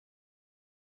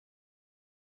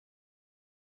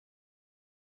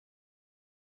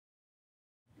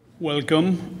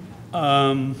Welcome.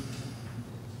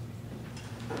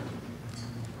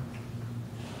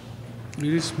 It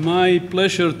is my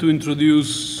pleasure to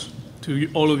introduce to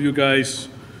all of you guys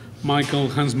Michael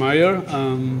Hansmeyer.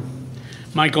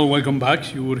 Michael, welcome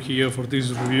back. You were here for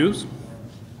these reviews.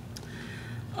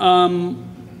 I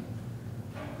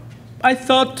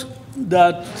thought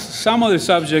that some of the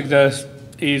subject that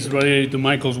is related to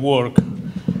Michael's work,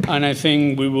 and I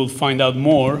think we will find out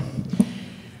more,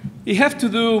 it has to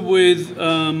do with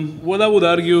what I would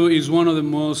argue is one of the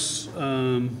most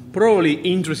probably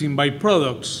interesting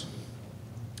byproducts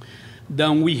that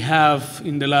we have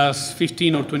in the last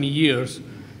 15 or 20 years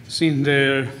since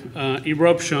the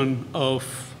eruption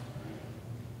of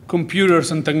computers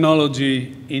and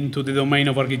technology into the domain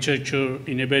of architecture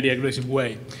in a very aggressive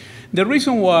way. The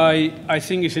reason why I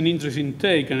think it's an interesting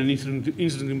take and an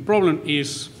interesting problem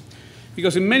is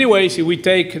because in many ways, if we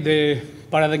take the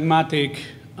paradigmatic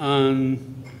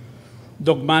and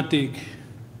dogmatic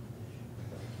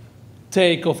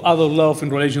take of adult love in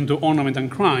relation to ornament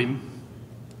and crime,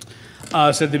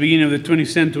 as at the beginning of the 20th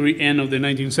century, end of the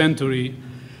 19th century,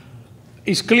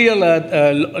 it's clear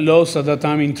that laws at that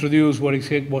time introduced what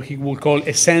he would call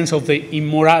a sense of the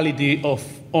immorality of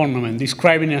ornament,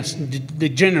 describing as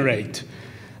degenerate,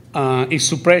 its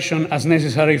suppression as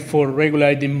necessary for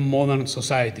regulating modern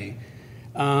society.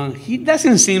 He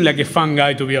doesn't seem like a fun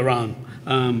guy to be around,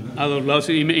 adult laws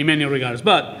in many regards.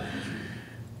 But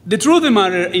the truth of the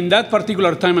matter, in that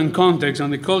particular time and context,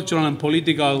 and the cultural and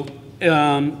political,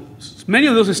 many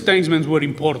of those statements were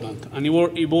important, and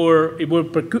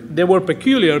they were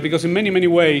peculiar because in many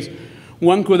ways,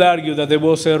 one could argue that there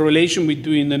was a relation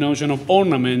between the notion of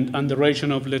ornament and the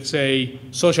relation of, let's say,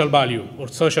 social value or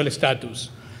social status.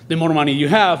 The more money you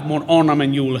have, more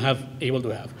ornament you will have able to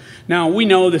have. Now, we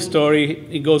know the story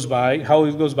it goes by, how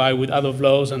it goes by with Adolf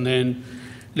Loos and then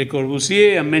Le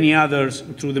Corbusier and many others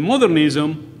through the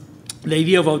modernism, the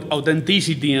idea of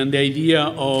authenticity and the idea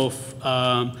of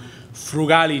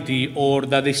frugality, or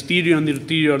that the exterior and the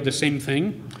interior are the same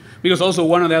thing. Because also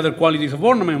one of the other qualities of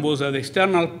ornament was that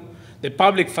the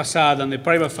public facade and the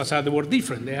private facade, they were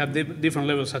different. They had different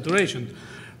levels of saturation.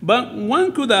 But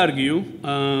one could argue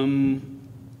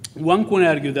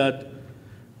that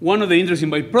one of the interesting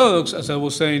byproducts, as I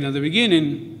was saying at the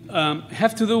beginning,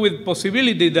 have to do with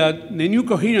possibility that the new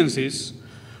coherencies,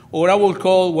 or I will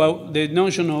call the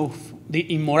notion of the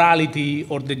immorality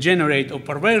or degenerate or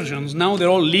perversions, now they're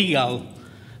all legal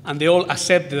and they're all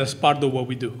accepted as part of what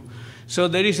we do. So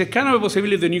there is a kind of a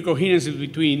possibility of the new coherencies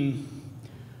between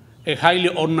a highly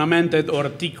ornamented or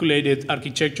articulated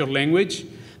architecture language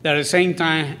that at the same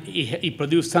time it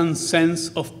produces some sense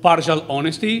of partial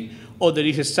honesty, or there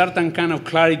is a certain kind of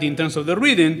clarity in terms of the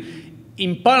reading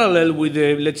in parallel with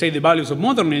the, let's say, the values of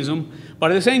modernism,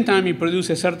 but at the same time it produces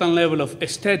a certain level of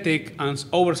aesthetic and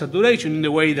oversaturation in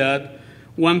the way that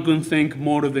one can think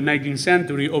more of the 19th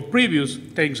century or previous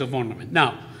takes of ornament.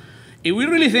 Now, if we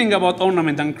really think about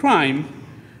ornament and crime,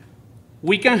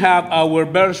 we can have our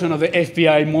version of the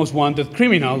FBI most wanted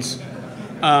criminals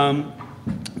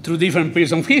through different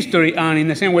periods of history, and in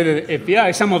the same way that the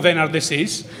FBI, some of them are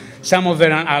deceased, some of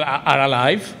them are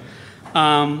alive.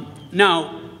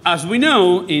 Now, as we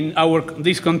know, in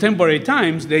these contemporary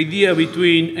times, the idea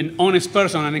between an honest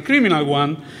person and a criminal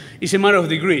one is a matter of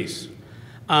degrees.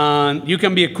 And you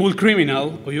can be a cool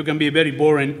criminal, or you can be a very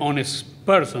boring, honest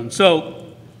person.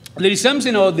 So there is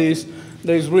something about this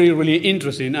that is really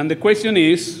interesting. And the question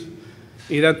is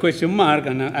that question mark,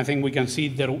 and I think we can see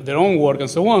their own work and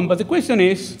so on, but the question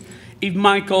is if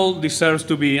Michael deserves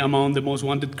to be among the most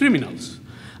wanted criminals.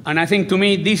 And I think, to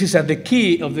me, this is at the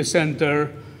key of the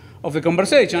center of the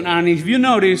conversation. And if you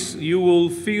notice, you will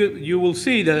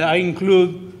see that I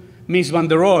include Ms. Van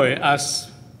der Rohe as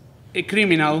a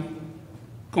criminal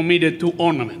committed to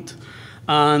ornament.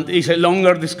 And it's a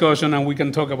longer discussion, and we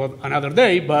can talk about another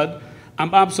day, but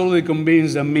I'm absolutely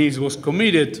convinced that Ms. was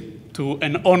committed to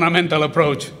an ornamental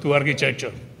approach to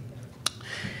architecture.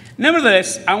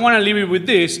 Nevertheless, I want to leave you with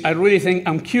this. I really think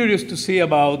I'm curious to see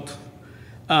about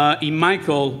if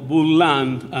Michael will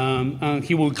land, and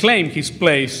he will claim his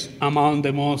place among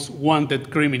the most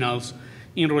wanted criminals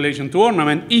in relation to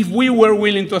ornament, if we were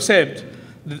willing to accept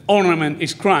that ornament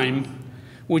is crime,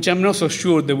 which I'm not so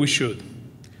sure that we should.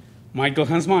 Michael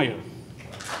Hansmeyer.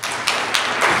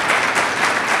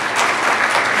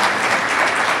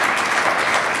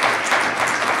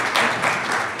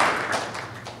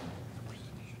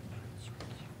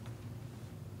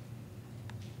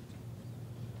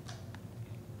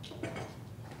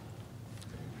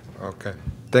 Okay.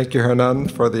 Thank you, Hernan,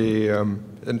 for the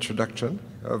introduction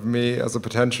of me as a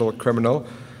potential criminal.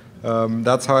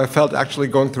 That's how I felt actually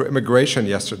going through immigration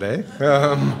yesterday,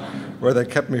 where they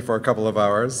kept me for a couple of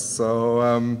hours. So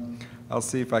I'll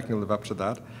see if I can live up to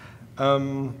that.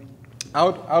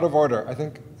 Out of order. I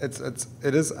think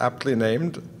it is aptly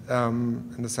named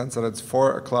in the sense that it's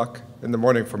 4 o'clock in the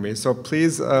morning for me. So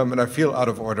please, and I feel out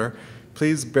of order,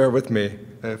 please bear with me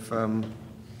if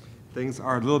things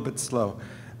are a little bit slow.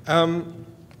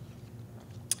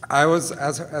 I was,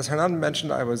 as Hernan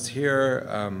mentioned, I was here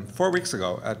 4 weeks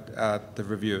ago at the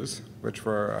reviews, which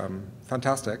were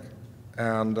fantastic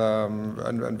and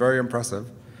very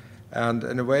impressive, and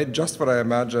in a way just what I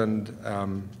imagined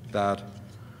that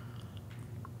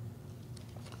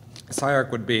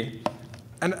SCI-Arc would be,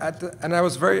 and I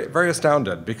was very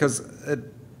astounded because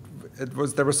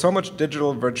there was so much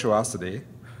digital virtuosity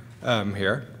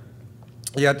here.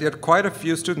 Yet quite a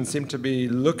few students seem to be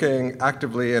looking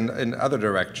actively in other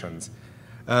directions.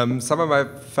 Some of my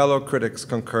fellow critics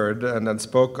concurred and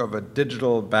spoke of a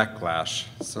digital backlash.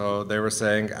 So they were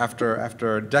saying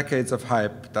after decades of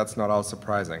hype, that's not all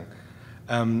surprising.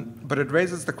 But it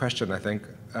raises the question, I think,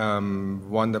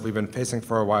 one that we've been facing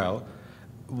for a while.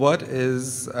 What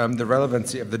is the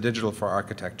relevancy of the digital for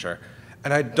architecture?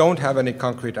 And I don't have any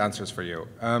concrete answers for you.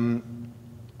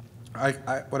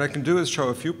 What I can do is show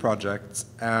a few projects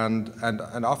and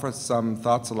offer some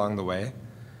thoughts along the way.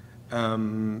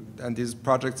 And these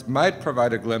projects might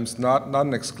provide a glimpse, not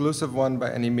an exclusive one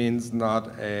by any means,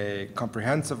 not a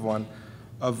comprehensive one,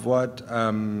 of what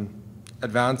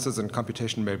advances in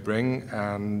computation may bring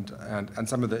and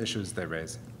some of the issues they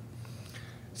raise.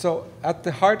 So at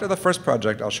the heart of the first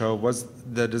project I'll show was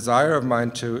the desire of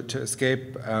mine to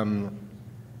escape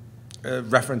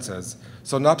references.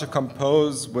 So not to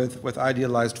compose with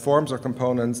idealized forms or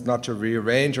components, not to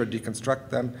rearrange or deconstruct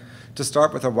them, to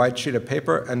start with a white sheet of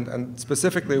paper and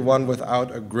specifically one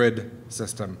without a grid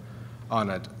system on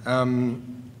it.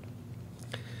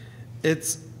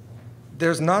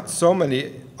 There's not so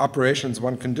many operations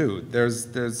one can do.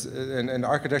 In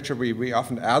architecture we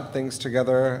often add things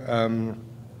together.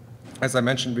 As I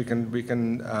mentioned, we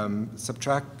can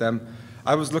subtract them.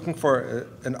 I was looking for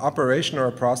an operation or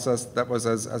a process that was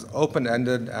as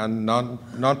open-ended and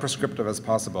non-prescriptive as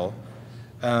possible.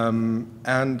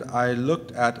 And I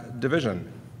looked at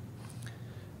division.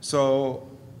 So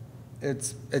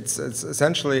it's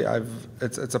essentially,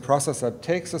 it's a process that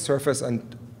takes a surface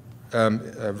and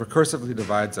recursively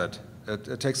divides it.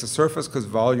 It takes a surface because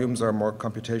volumes are more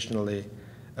computationally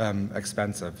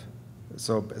expensive.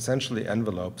 So essentially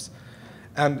envelopes.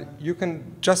 And you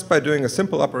can, just by doing a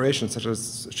simple operation, such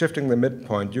as shifting the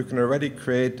midpoint, you can already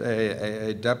create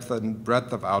a depth and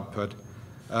breadth of output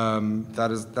that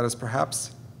is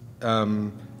perhaps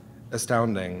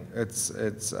astounding. It's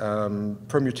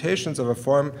permutations of a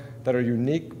form that are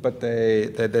unique, but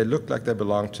they look like they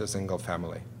belong to a single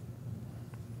family.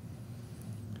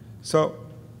 So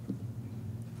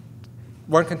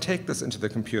one can take this into the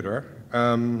computer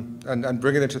and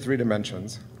bring it into 3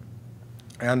 dimensions.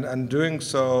 And doing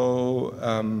so,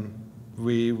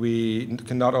 we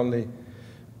can not only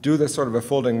do this sort of a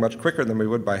folding much quicker than we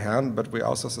would by hand, but we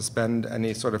also suspend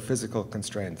any sort of physical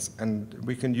constraints. And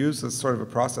we can use this sort of a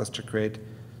process to create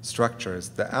structures.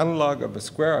 The analog of the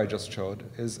square I just showed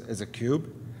is a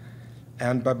cube.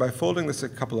 And by folding this a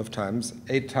couple of times,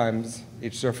 8 times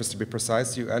each surface to be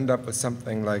precise, you end up with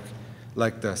something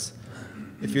like this.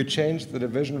 If you change the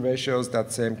division ratios,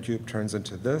 that same cube turns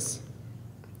into this,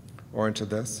 or into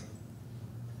this,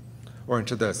 or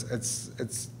into this.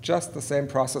 It's just the same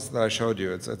process that I showed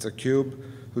you. It's a cube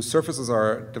whose surfaces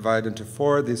are divided into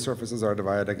 4. These surfaces are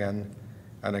divided again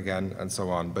and again, and so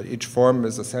on. But each form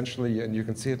is essentially, and you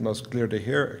can see it most clearly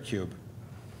here, a cube.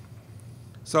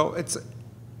 So it's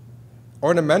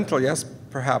ornamental, yes,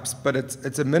 perhaps, but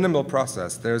it's a minimal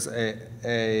process. There's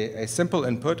a simple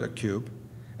input, a cube,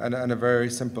 and a very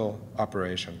simple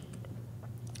operation.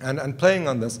 And playing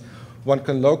on this, one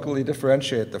can locally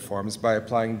differentiate the forms by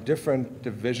applying different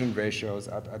division ratios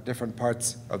at different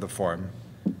parts of the form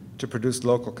to produce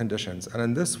local conditions. And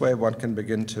in this way, one can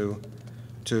begin to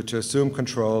assume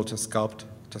control, to sculpt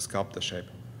the shape.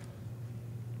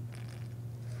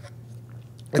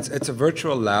 It's a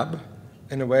virtual lab.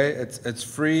 In a way, it's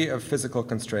free of physical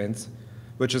constraints,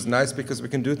 which is nice because we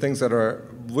can do things that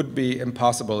would be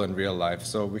impossible in real life.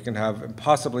 So we can have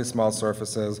impossibly small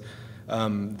surfaces.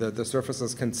 The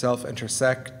surfaces can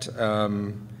self-intersect.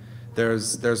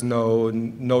 There's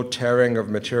no tearing of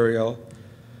material.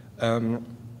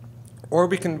 Or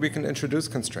we can introduce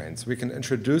constraints. We can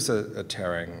introduce a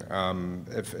tearing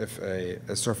if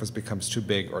a surface becomes too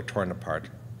big or torn apart.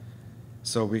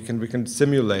 So we can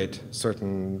simulate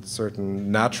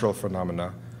certain natural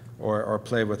phenomena or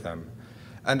play with them.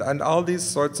 And all these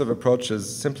sorts of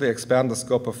approaches simply expand the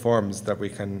scope of forms that we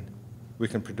can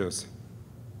produce.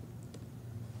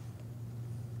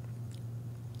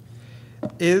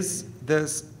 Is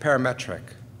this parametric?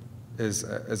 Is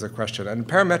a question. And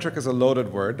parametric is a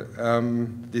loaded word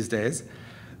these days.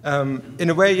 In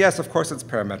a way, yes, of course it's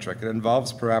parametric. It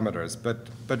involves parameters,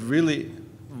 but really,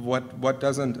 what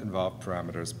doesn't involve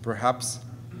parameters? Perhaps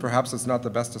it's not the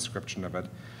best description of it.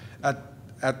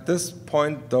 At this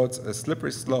point, though it's a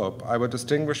slippery slope, I would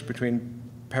distinguish between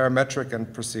parametric and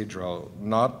procedural,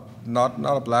 not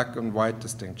a black and white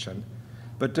distinction,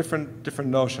 but different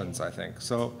notions, I think.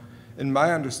 So, in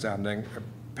my understanding,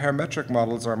 parametric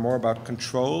models are more about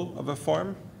control of a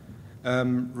form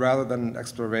rather than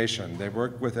exploration. They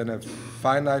work within a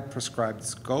finite prescribed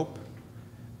scope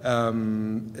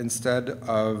instead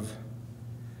of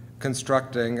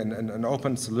constructing an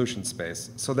open solution space.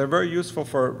 So they're very useful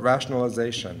for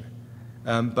rationalization.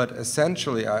 But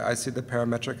essentially, I see the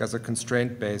parametric as a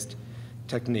constraint-based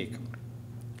technique.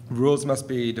 Rules must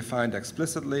be defined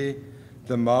explicitly.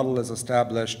 The model is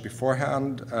established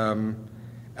beforehand.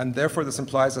 And therefore, this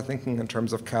implies a thinking in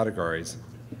terms of categories.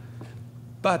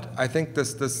 But I think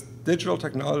this digital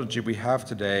technology we have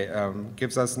today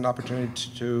gives us an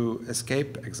opportunity to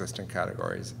escape existing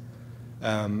categories.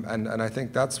 And I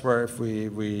think that's where, if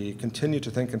we continue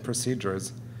to think in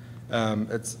procedures,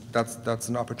 that's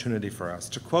an opportunity for us.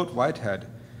 To quote Whitehead,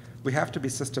 we have to be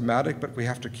systematic, but we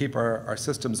have to keep our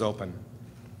systems open.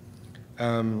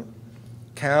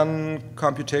 Can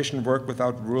computation work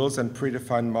without rules and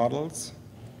predefined models?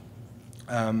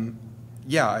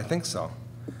 Yeah, I think so.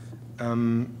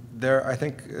 I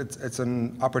think it's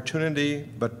an opportunity,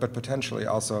 but potentially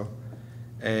also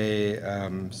a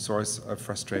source of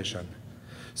frustration.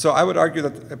 So I would argue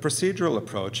that a procedural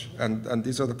approach, and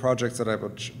these are the projects that I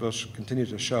will continue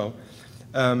to show,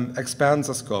 expands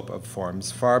the scope of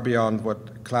forms far beyond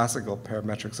what classical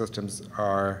parametric systems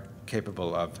are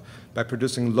capable of, by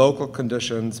producing local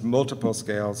conditions, multiple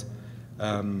scales,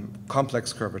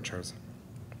 complex curvatures.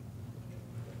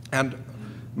 And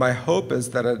my hope is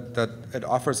that it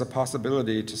offers a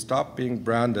possibility to stop being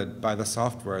branded by the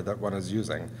software that one is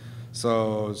using.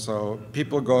 So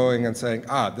people going and saying,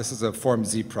 this is a Form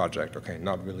Z project, okay,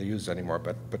 not really used anymore,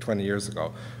 but 20 years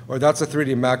ago. Or that's a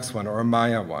 3D Max one, or a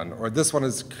Maya one, or this one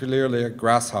is clearly a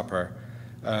Grasshopper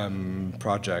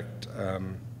project.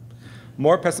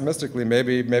 More pessimistically,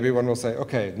 maybe one will say,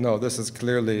 okay, no, this is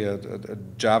clearly a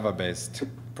Java-based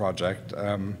project.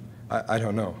 I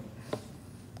don't know.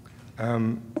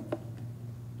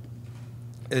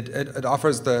 It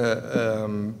offers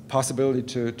the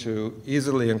possibility to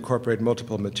easily incorporate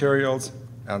multiple materials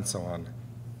and so on.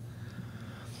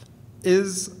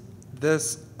 Is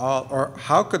this all, or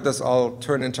how could this all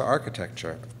turn into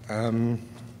architecture? And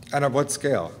at what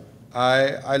scale?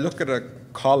 I looked at a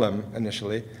column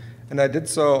initially, and I did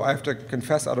so, I have to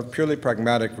confess, out of purely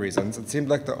pragmatic reasons. It seemed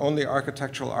like the only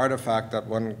architectural artifact that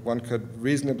one could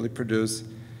reasonably produce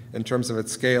in terms of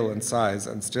its scale and size,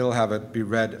 and still have it be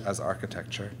read as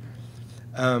architecture.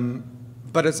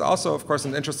 But it's also, of course,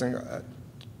 an interesting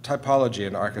typology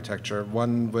in architecture,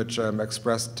 one which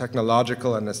expressed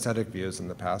technological and aesthetic views in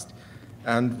the past,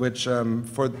 and which,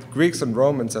 for Greeks and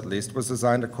Romans at least, was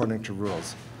designed according to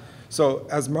rules. So,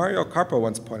 as Mario Carpo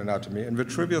once pointed out to me, in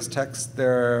Vitruvius' text,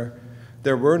 there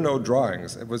were no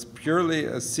drawings. It was purely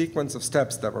a sequence of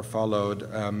steps that were followed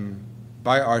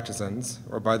by artisans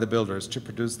or by the builders to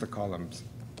produce the columns.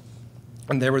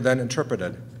 And they were then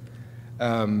interpreted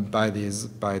by these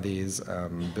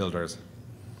builders.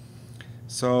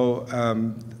 So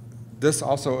this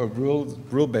also a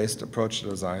rule-based approach to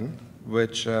design,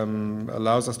 which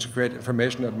allows us to create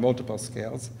information at multiple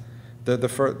scales.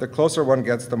 The closer one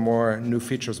gets, the more new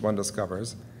features one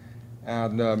discovers.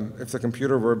 And if the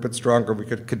computer were a bit stronger, we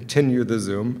could continue the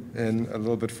zoom in a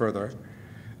little bit further.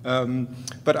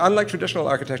 But unlike traditional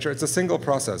architecture, it's a single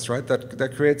process, right,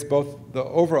 that creates both the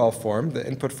overall form, the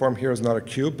input form here is not a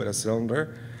cube, but a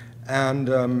cylinder, and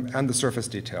the surface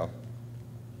detail.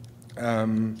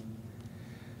 I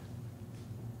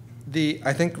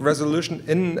think resolution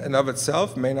in and of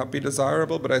itself may not be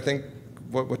desirable, but I think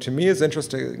what to me is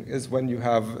interesting is when you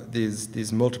have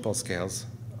these multiple scales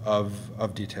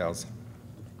of details.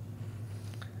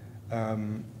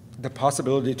 The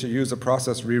possibility to use a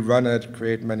process, rerun it,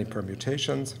 create many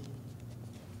permutations.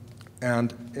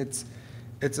 And it's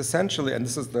essentially, and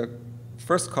this is the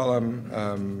first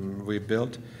column we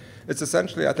built, it's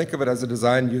essentially, I think of it as a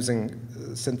design using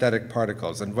synthetic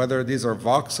particles. And whether these are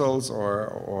voxels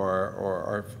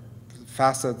or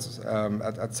facets,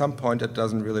 at some point it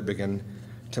doesn't really begin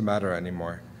to matter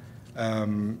anymore.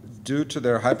 Due to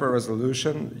their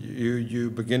hyper-resolution, you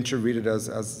begin to read it as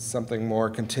something more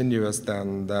continuous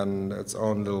than its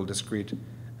own little discrete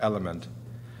element.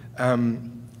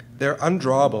 They're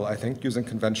undrawable, I think, using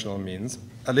conventional means.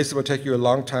 At least it would take you a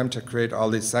long time to create all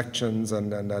these sections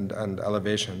and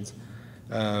elevations,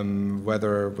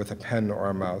 whether with a pen or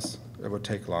a mouse. It would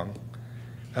take long.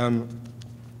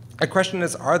 The question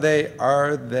is, are they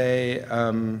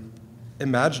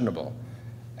imaginable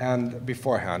and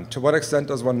beforehand? To what extent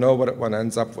does one know what one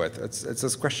ends up with? It's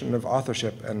this question of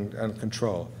authorship and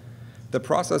control. The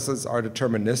processes are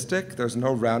deterministic. There's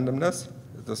no randomness.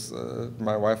 This,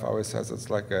 my wife always says it's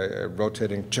like a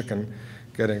rotating chicken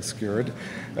getting skewered.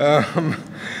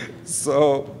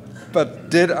 But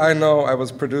did I know I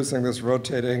was producing this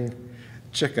rotating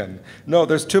chicken? No,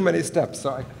 there's too many steps,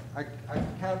 so I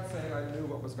can't say I knew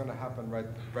what was going to happen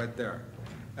right there.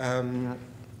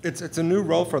 It's a new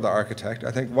role for the architect,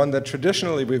 I think one that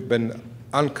traditionally we've been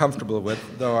uncomfortable with,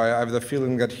 though I have the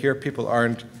feeling that here people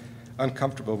aren't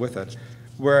uncomfortable with it,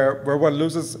 where one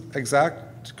loses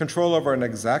exact control over an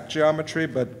exact geometry,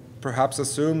 but perhaps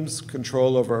assumes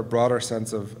control over a broader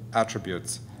sense of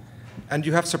attributes. And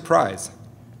you have surprise,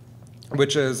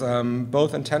 which is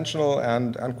both intentional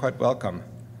and quite welcome.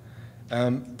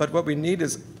 But what we need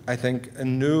is, I think, a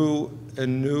new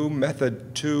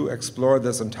method to explore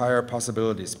this entire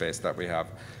possibility space that we have.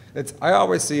 I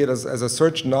always see it as a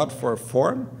search not for a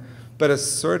form, but a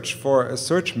search for a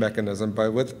search mechanism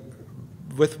with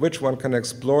which one can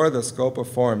explore the scope of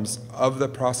forms of the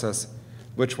process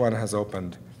which one has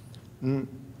opened.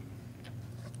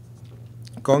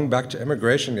 Going back to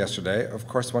immigration yesterday, of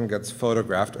course one gets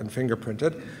photographed and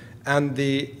fingerprinted, and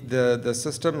the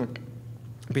system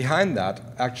behind that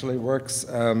actually works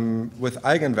with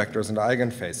eigenvectors and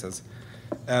eigenfaces.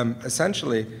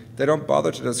 Essentially, they don't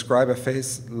bother to describe a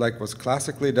face like was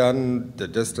classically done, the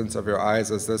distance of your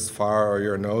eyes is this far, or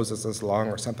your nose is this long,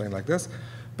 or something like this.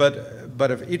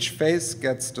 But if each face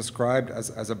gets described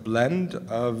as a blend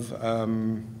of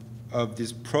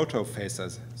these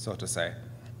proto-faces, so to say.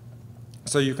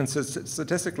 So you can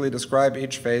statistically describe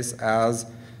each face as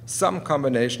some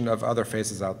combination of other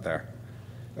faces out there,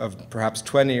 of perhaps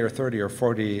 20 or 30 or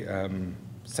 40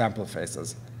 sample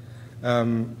faces.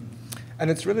 And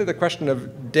it's really the question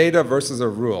of data versus a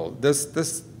rule.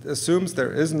 This assumes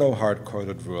there is no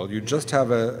hard-coded rule. You just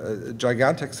have a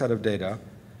gigantic set of data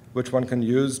which one can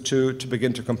use to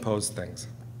begin to compose things.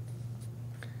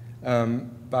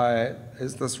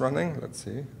 Is this running? Let's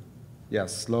see.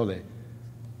 Yes, slowly.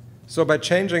 So by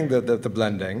changing the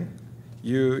blending,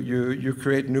 you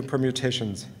create new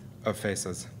permutations of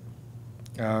faces.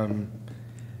 And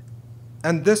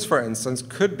this, for instance,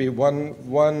 could be one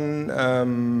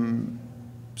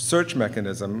search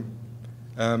mechanism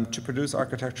to produce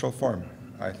architectural form,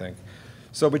 I think.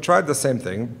 So we tried the same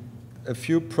thing. A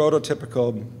few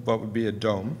prototypical, what would be a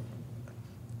dome.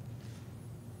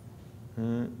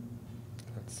 Let's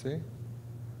see.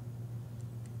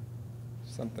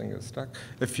 Something is stuck.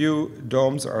 A few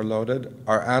domes are loaded,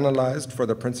 are analyzed for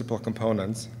the principal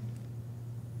components,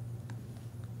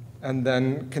 and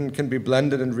then can be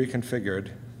blended and reconfigured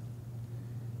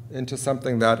into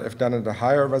something that, if done at a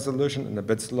higher resolution and a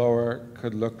bit slower,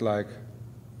 could look like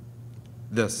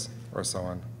this, or so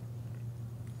on.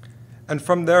 And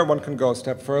from there, one can go a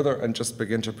step further and just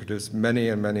begin to produce many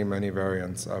and many, many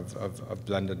variants of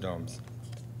blended domes.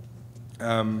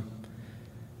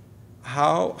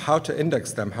 How to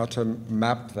index them, how to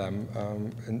map them.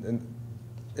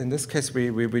 In this case,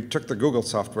 we took the Google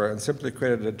software and simply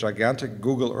created a gigantic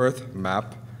Google Earth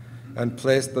map and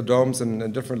placed the domes in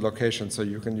different locations, so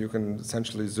you can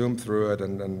essentially zoom through it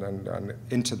and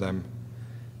into them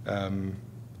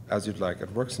as you'd like.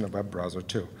 It works in a web browser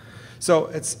too. So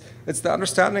it's the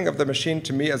understanding of the machine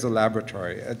to me as a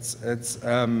laboratory. It's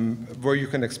where you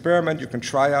can experiment, you can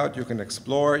try out, you can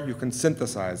explore, you can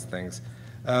synthesize things.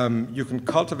 You can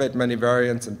cultivate many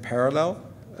variants in parallel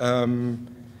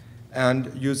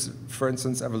and use, for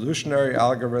instance, evolutionary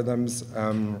algorithms.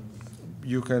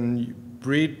 You can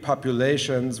breed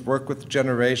populations, work with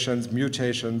generations,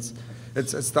 mutations.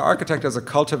 It's the architect as a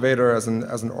cultivator, as an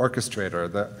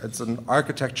orchestrator. It's an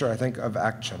architecture, I think, of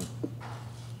action.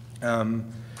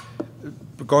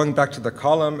 Going back to the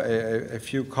column, a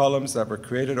few columns that were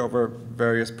created over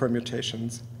various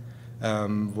permutations,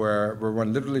 where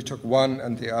one literally took one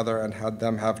and the other and had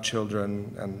them have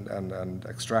children and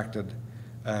extracted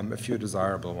a few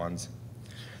desirable ones.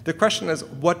 The question is,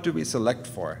 what do we select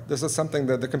for? This is something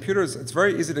that the computers, it's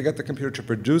very easy to get the computer to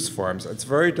produce forms. It's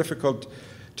very difficult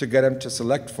to get them to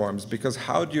select forms, because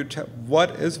how do you tell,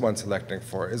 what is one selecting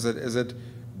for? Is it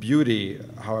beauty,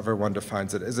 however one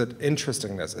defines it? Is it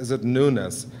interestingness? Is it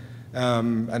newness?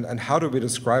 And how do we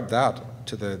describe that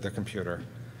to the computer?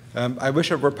 I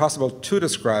wish it were possible to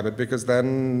describe it, because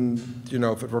then, you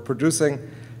know, if it were producing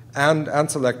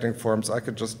and selecting forms, I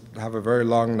could just have a very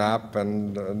long nap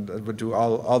and it would do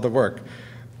all the work.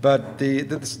 But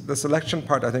the selection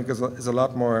part, I think, is a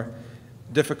lot more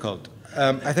difficult.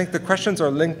 I think the questions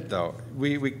are linked, though.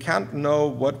 We can't know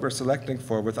what we're selecting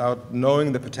for without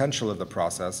knowing the potential of the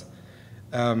process,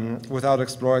 without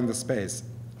exploring the space.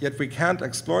 Yet we can't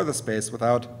explore the space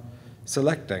without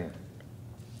selecting.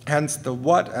 Hence, the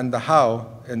what and the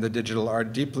how in the digital are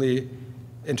deeply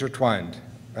intertwined.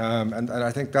 And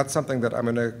I think that's something that I'm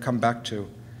going to come back to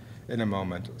in a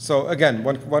moment. So again,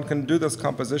 one can do this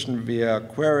composition via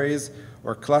queries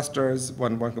or clusters.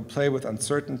 One can play with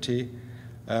uncertainty.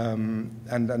 And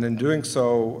in doing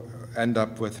so, end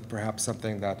up with perhaps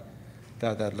something that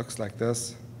looks like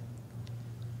this,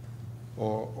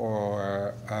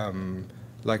 or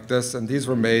like this. And these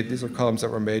are columns that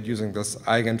were made using this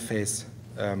eigenface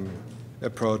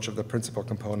approach of the principal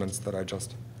components that I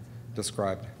just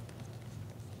described.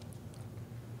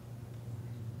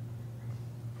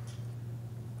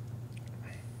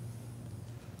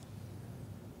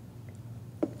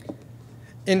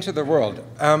 Into the world.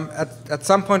 At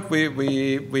some point,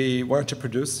 we wanted to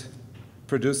produce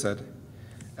it,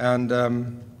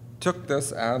 and took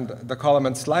this and the column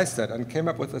and sliced it, and came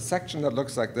up with a section that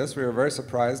looks like this. We were very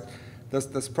surprised.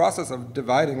 This process of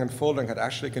dividing and folding had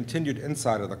actually continued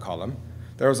inside of the column.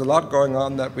 There was a lot going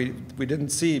on that we didn't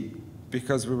see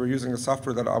because we were using a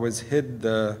software that always hid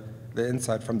the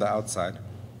inside from the outside.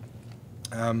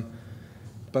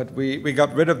 But we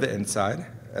got rid of the inside,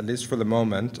 at least for the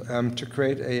moment, to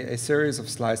create a series of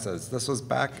slices. This was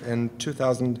back in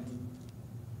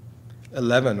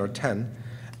 2011 or 10,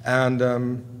 and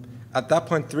at that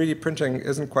point, 3D printing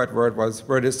isn't quite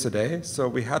where it is today. So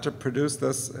we had to produce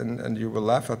this, and you will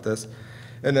laugh at this,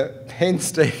 in a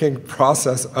painstaking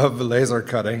process of laser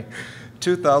cutting,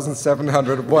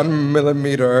 2,700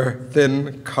 1-millimeter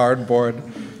thin cardboard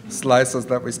slices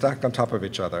that we stacked on top of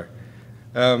each other.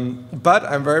 But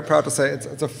I'm very proud to say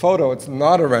it's a photo, it's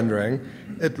not a rendering.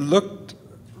 It looked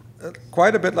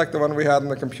quite a bit like the one we had in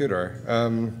the computer,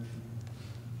 and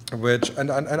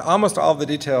almost all of the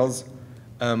details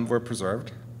were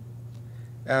preserved.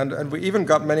 And we even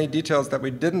got many details that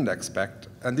we didn't expect.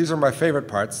 And these are my favorite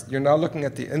parts. You're now looking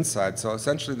at the inside, so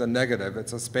essentially the negative.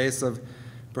 It's a space of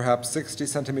perhaps 60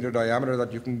 centimeter diameter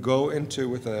that you can go into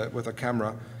with a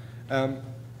camera.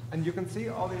 And you can see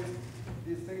all these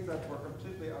things that were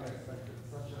completely unexpected,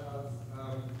 such as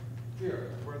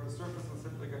here, where the surfaces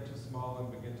simply get too small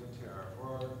and begin to tear,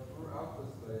 or throughout this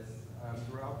place,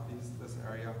 throughout this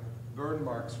area, burn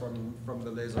marks from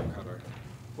the laser cutter.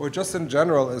 Or just in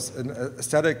general, is an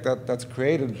aesthetic that's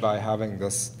created by having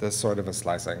this sort of a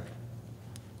slicing.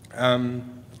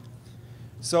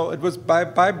 So it was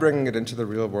by bringing it into the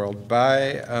real world,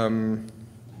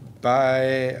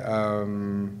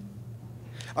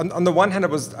 on the one hand,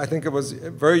 I think it was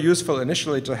very useful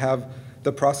initially to have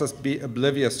the process be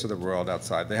oblivious to the world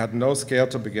outside. They had no scale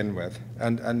to begin with,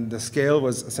 and the scale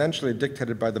was essentially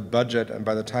dictated by the budget and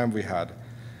by the time we had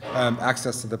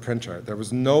access to the printer. There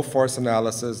was no force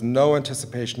analysis, no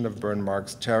anticipation of burn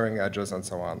marks, tearing edges, and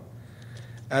so on.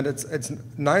 And it's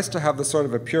nice to have this sort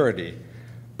of a purity,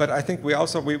 but I think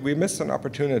we missed an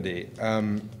opportunity,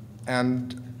 and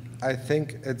I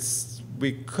think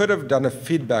we could have done a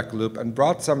feedback loop and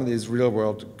brought some of these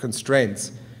real-world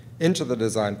constraints into the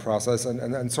design process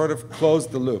and sort of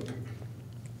closed the loop.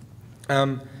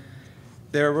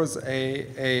 There was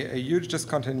a huge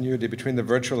discontinuity between the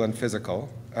virtual and physical.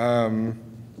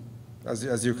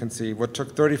 As you can see, what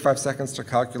took 35 seconds to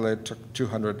calculate took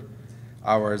 200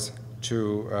 hours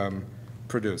to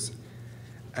produce.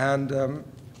 And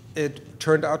it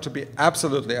turned out to be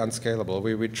absolutely unscalable.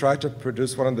 We tried to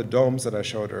produce one of the domes that I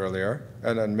showed earlier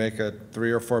and then make it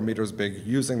 3 or 4 meters big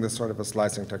using this sort of a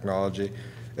slicing technology.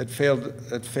 It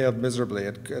failed miserably.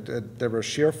 There were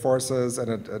shear forces,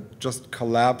 and it just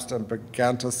collapsed and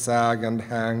began to sag and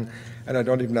hang, and I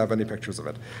don't even have any pictures of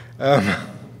it.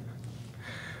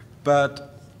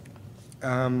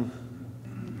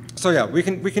 So yeah, we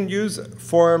can use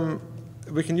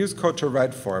code to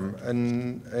write form,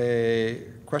 and a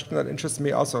question that interests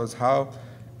me also is how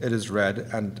it is read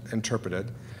and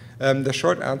interpreted. The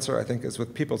short answer, I think, is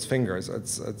with people's fingers.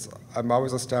 I'm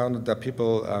always astounded that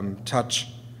people touch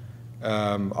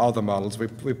all the models.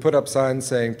 We put up signs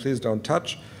saying, please don't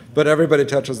touch, but everybody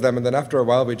touches them, and then after a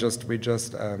while we just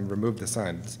remove the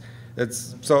signs.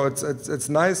 It's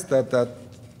nice that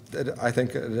I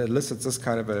think it elicits this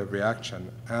kind of a reaction.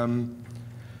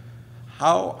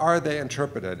 how are they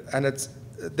interpreted? And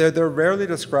they're rarely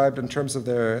described in terms of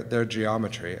their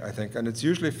geometry, I think, and it's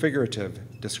usually figurative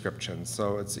descriptions.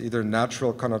 So it's either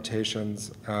natural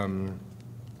connotations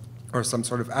or some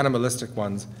sort of animalistic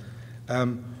ones.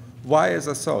 Why is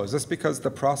this so? Is this because the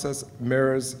process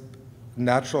mirrors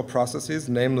natural processes,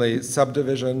 namely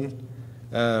subdivision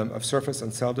of surface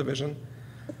and cell division?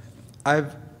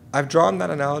 I've drawn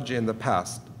that analogy in the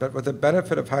past, but with the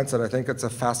benefit of hindsight, I think it's a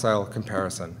facile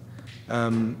comparison.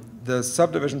 The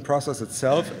subdivision process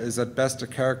itself is at best a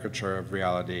caricature of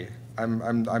reality.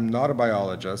 I'm not a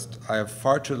biologist. I have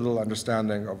far too little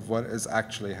understanding of what is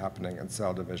actually happening in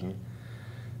cell division.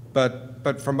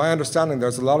 But from my understanding,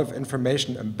 there's a lot of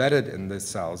information embedded in these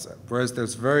cells, whereas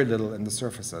there's very little in the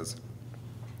surfaces.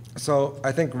 So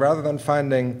I think rather than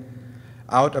finding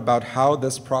out about how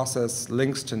this process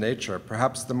links to nature,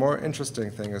 perhaps the more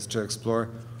interesting thing is to explore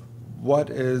what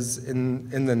is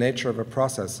in the nature of a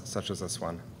process such as this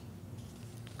one.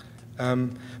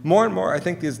 More and more, I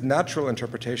think these natural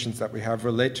interpretations that we have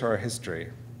relate to our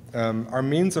history. Our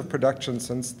means of production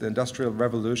since the Industrial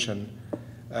Revolution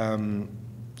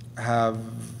have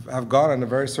gone in a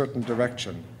very certain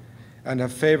direction and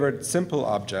have favored simple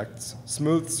objects,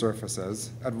 smooth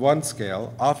surfaces, at one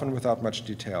scale, often without much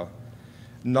detail.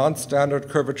 Non-standard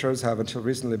curvatures have until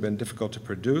recently been difficult to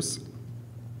produce.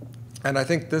 And I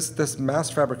think this mass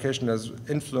fabrication has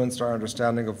influenced our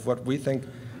understanding of what we think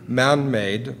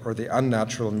man-made or the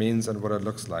unnatural means and what it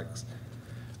looks like.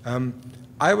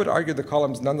 I would argue the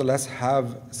columns nonetheless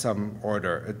have some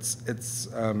order.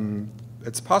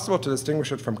 It's possible to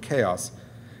distinguish it from chaos,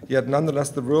 yet nonetheless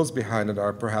the rules behind it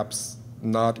are perhaps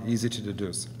not easy to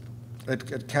deduce.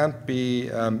 It can't be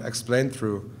explained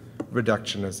through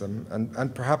reductionism,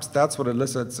 and perhaps that's what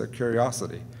elicits a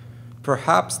curiosity.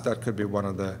 Perhaps that could be one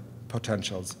of the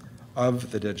potentials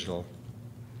of the digital.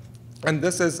 And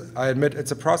this is, I admit,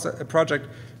 it's a project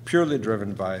purely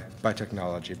driven by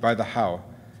technology, by the how.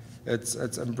 It's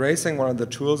embracing one of the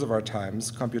tools of our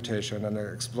times, computation, and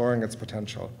exploring its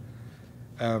potential.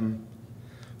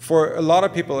 For a lot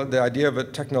of people, the idea of a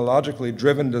technologically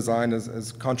driven design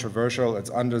is controversial, it's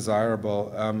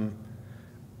undesirable.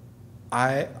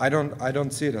 I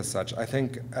don't see it as such. I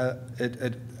think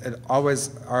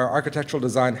our architectural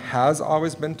design has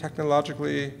always been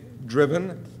technologically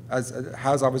driven, as it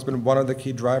has always been one of the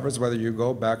key drivers, whether you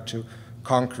go back to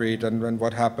concrete and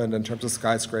what happened in terms of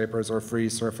skyscrapers or free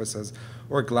surfaces,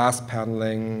 or glass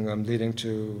paneling leading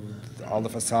to all the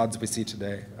facades we see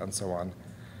today, and so on.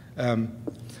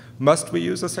 Must we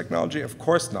use this technology? Of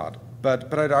course not.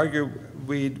 But I'd argue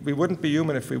we wouldn't be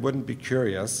human if we wouldn't be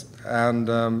curious, and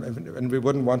we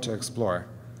wouldn't want to explore.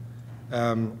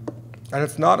 And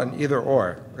it's not an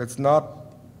either-or. It's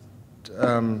not.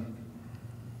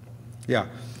 Yeah.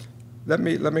 Let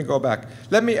me go back.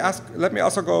 Let me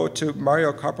also go to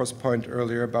Mario Capro's point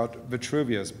earlier about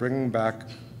Vitruvius, bringing back,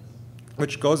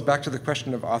 which goes back to the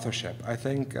question of authorship. I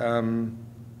think in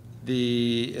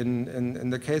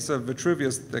the case of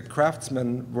Vitruvius, the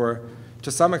craftsmen were, to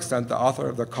some extent, the author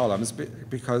of the columns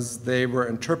because they were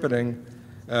interpreting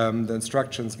the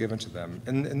instructions given to them.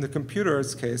 In the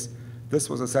computer's case, this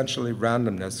was essentially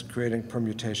randomness, creating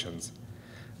permutations.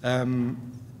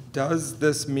 Does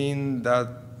this mean that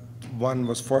one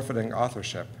was forfeiting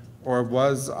authorship? Or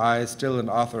was I still an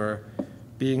author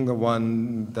being the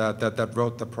one that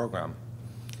wrote the program?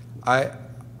 I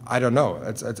don't know.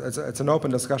 It's an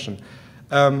open discussion.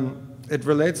 It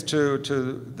relates to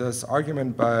this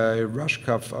argument by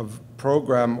Rushkoff of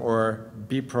program or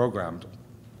be programmed.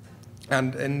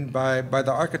 And by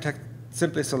the architect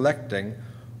simply selecting,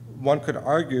 one could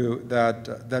argue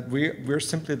that we're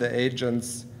simply the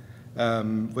agents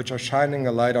which are shining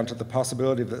a light onto the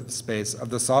possibility of the space of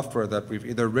the software that we've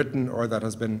either written or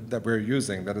that we're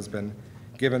using, that has been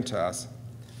given to us.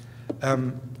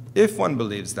 If one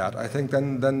believes that, I think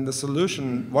then the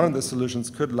solution, one of the solutions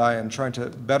could lie in trying to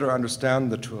better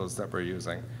understand the tools that we're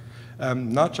using.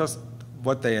 Not just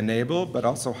what they enable, but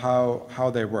also how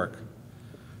they work.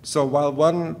 So while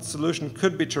one solution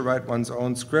could be to write one's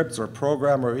own scripts or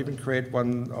program or even create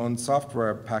one's own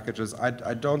software packages,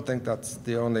 I don't think that's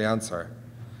the only answer.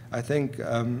 I think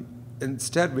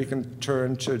instead we can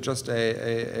turn to just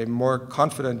a more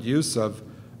confident use of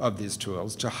these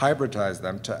tools, to hybridize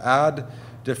them, to add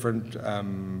different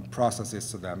processes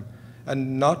to them,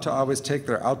 and not to always take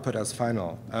their output as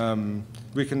final.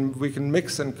 We can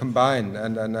mix and combine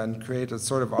and create a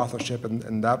sort of authorship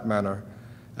in that manner.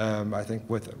 I think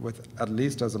with at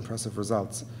least as impressive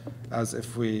results as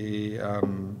if we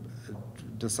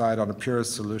decide on a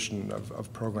purist solution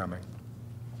of programming.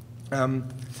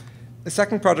 The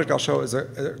second project I'll show is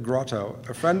a grotto.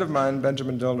 A friend of mine,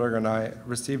 Benjamin Dillenburger, and I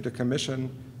received a commission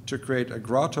to create a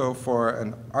grotto for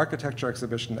an architecture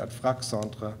exhibition at FRAC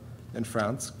Centre in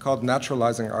France called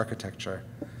Naturalizing Architecture.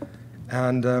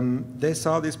 And they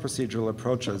saw these procedural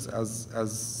approaches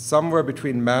as somewhere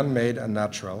between man-made and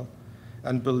natural,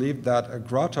 and believed that a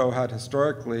grotto had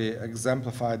historically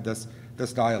exemplified this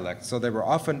dialect. So they were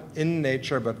often in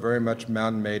nature, but very much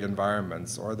man-made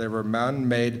environments, or they were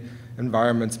man-made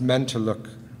environments meant to look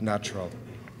natural.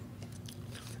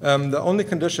 The only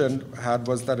condition had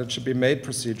was that it should be made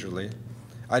procedurally,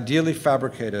 ideally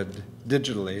fabricated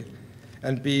digitally,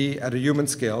 and be at a human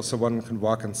scale so one can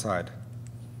walk inside.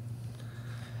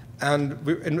 And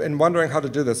in wondering how to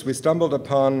do this, we stumbled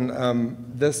upon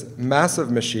this massive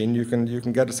machine. You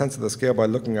can get a sense of the scale by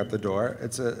looking at the door.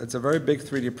 It's a very big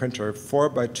 3D printer, 4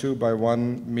 by 2 by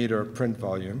 1 meter print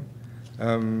volume,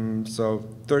 so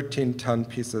 13-ton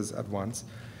pieces at once,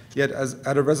 yet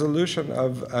at a resolution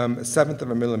of 1/7 of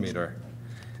a millimeter.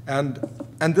 And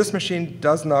this machine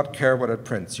does not care what it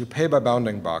prints. You pay by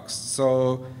bounding box.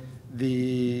 So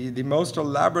the most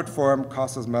elaborate form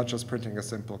costs as much as printing a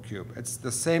simple cube. It's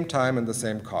the same time and the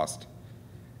same cost.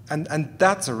 And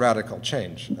that's a radical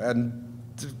change. And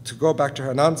to go back to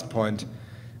Hernan's point,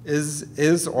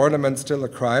 is ornament still a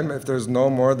crime if there's no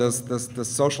more this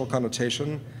social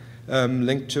connotation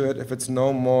linked to it? If it's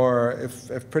no more,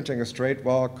 if printing a straight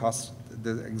wall costs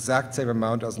the exact same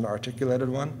amount as an articulated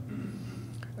one?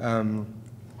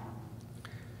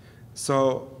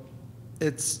 So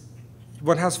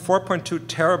one has 4.2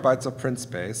 terabytes of print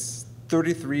space,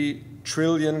 33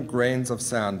 trillion grains of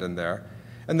sand in there.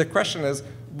 And the question is,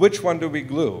 which one do we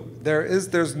glue?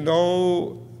 There's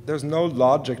no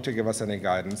logic to give us any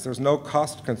guidance. There's no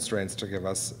cost constraints to give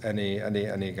us any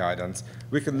guidance.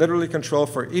 We can literally control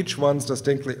for each one's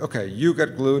distinctly, okay, you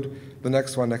get glued, the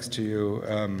next one next to you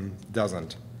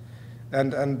doesn't.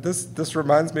 And this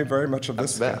reminds me very much of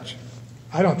this sketch.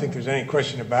 I don't think there's any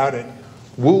question about it.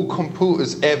 Will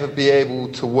computers ever be able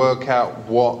to work out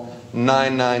what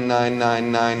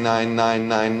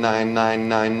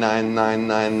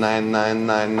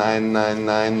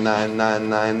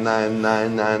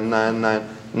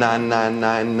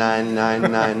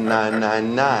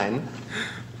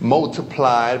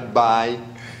multiplied by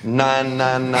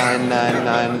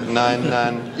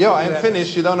 9999999? Yo, I ain't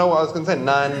finished. You don't know what I was going to say.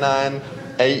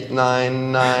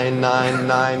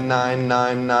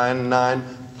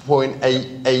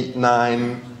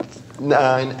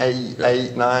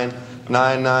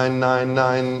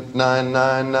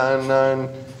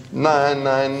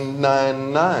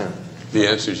 The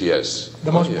answer is yes.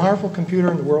 The most powerful computer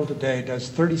in the world today does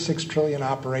 36 trillion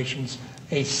operations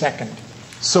a second.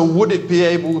 So would it be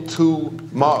able to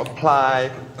multiply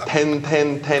 10,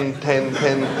 10, 10, 10, 10,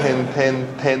 10, 10, 10,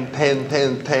 10, 10,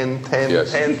 10, 10, 10, 10,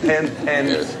 10, 10,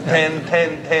 10, 10,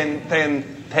 10, 10,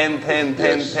 10, 10,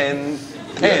 10,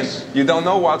 10? You don't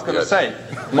know what it's going to say.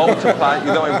 Multiply,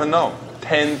 you don't even know.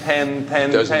 10, 10,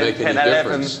 10, 10, 10,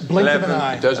 11, 11,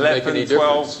 It doesn't make any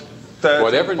difference. 30,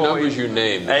 whatever 40, numbers you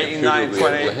name, the 89, computer will be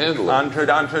 20, able to handle it. 100,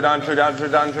 100, 100,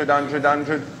 100, 100, 100,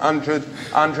 100,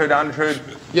 100, 100,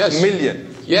 yes. Million.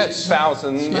 Yes.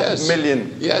 Thousand, yes.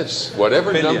 Million. Yes.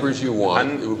 Whatever billion. Numbers you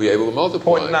want, it will be able to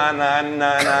multiply.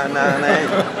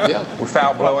 0.99998 yeah.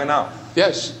 Without blowing up.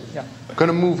 Yes. Yeah. I'm going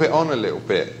to move it on a little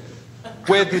bit.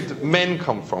 Where did men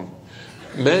come from?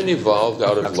 Men evolved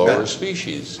out of lower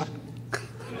species.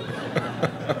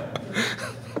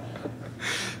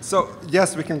 So,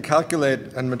 yes, we can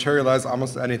calculate and materialize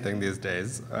almost anything these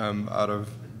days out of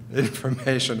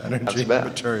information, energy,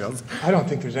 materials. I don't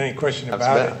think there's any question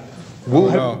about it.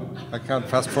 No, I can't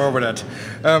fast forward it.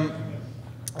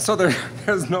 So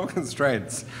there's no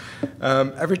constraints.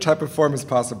 Every type of form is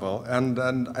possible, and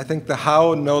I think the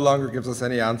how no longer gives us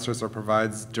any answers or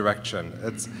provides direction.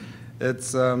 It's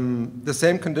the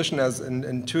same condition as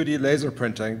in 2D laser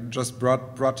printing, just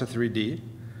brought to 3D,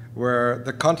 where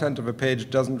the content of a page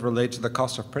doesn't relate to the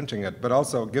cost of printing it, but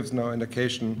also gives no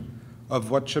indication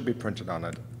of what should be printed on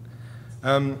it.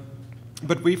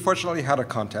 But we fortunately had a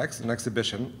context, an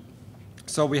exhibition,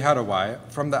 so we had a why.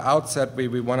 From the outset,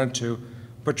 we wanted to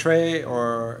portray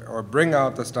or bring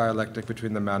out this dialectic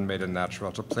between the man-made and natural,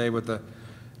 to play with the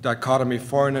dichotomy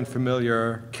foreign and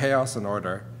familiar, chaos and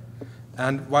order.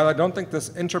 And while I don't think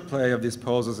this interplay of these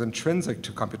poles is intrinsic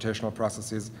to computational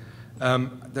processes,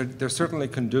 they're certainly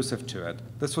conducive to it.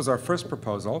 This was our first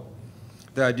proposal,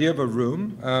 the idea of a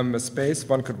room, a space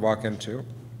one could walk into,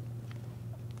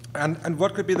 and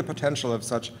what could be the potential of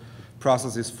such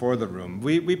processes for the room.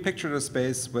 We pictured a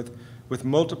space with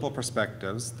multiple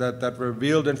perspectives that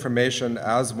revealed information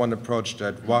as one approached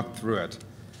it, walked through it.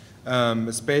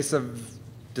 a space of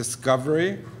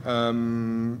discovery,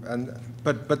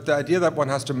 but the idea that one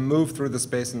has to move through the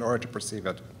space in order to perceive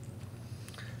it.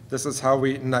 This is how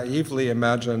we naively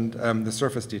imagined the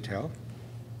surface detail.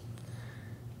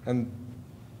 And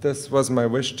this was my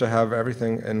wish to have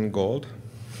everything in gold.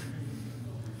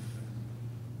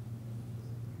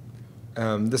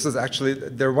 This is actually,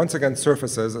 they're once again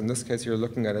surfaces. In this case, you're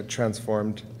looking at it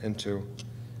transformed into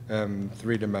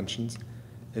 3 dimensions,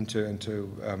 into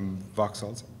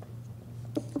voxels.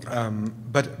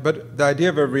 But the idea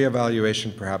of a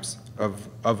reevaluation, perhaps,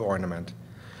 of ornament.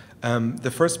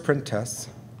 The first print tests.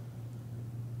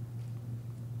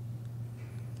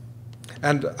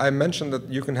 And I mentioned that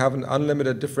you can have an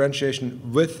unlimited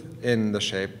differentiation within the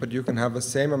shape, but you can have the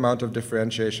same amount of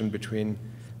differentiation between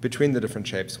the different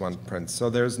shapes one prints.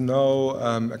 So there's no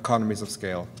economies of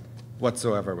scale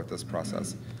whatsoever with this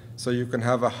process. So you can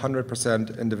have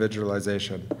 100%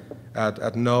 individualization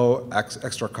at no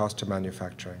extra cost to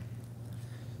manufacturing.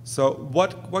 So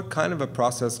what kind of a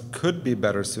process could be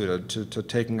better suited to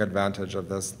taking advantage of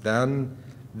this than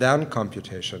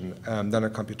computation, than a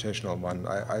computational one?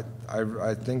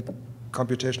 I think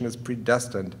computation is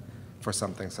predestined for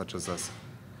something such as this.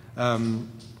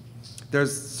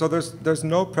 There's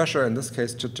no pressure in this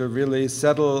case to really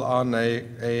settle on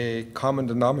a common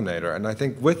denominator. And I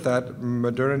think with that,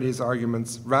 modernity's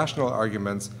arguments, rational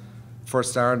arguments for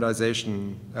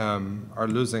standardization are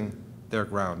losing their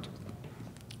ground.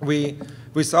 We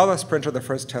saw this printer, the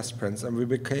first test prints, and we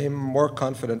became more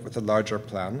confident with a larger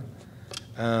plan.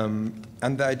 And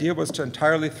the idea was to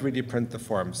entirely 3D print the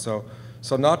form. So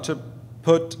not to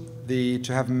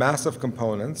to have massive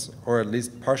components, or at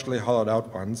least partially hollowed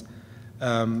out ones,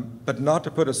 but not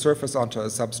to put a surface onto a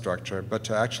substructure, but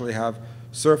to actually have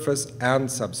surface and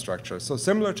substructure. So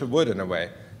similar to wood in a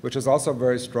way, which is also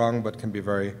very strong but can be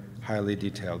very highly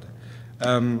detailed.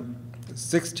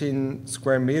 16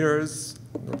 square meters,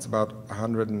 that's about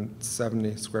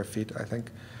 170 square feet, I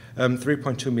think,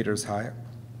 3.2 meters high.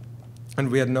 And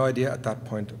we had no idea at that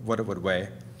point what it would weigh.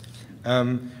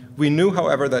 We knew,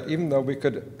 however, that even though we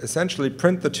could essentially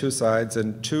print the 2 sides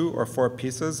in 2 or 4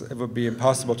 pieces, it would be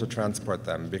impossible to transport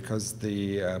them because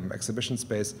the exhibition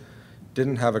space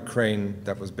didn't have a crane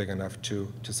that was big enough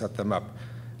to set them up.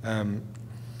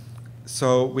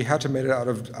 So we had to make it out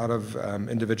of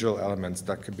individual elements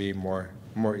that could be more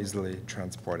easily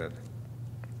transported.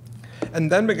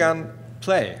 And then began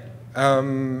play,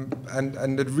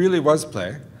 and it really was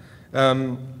play.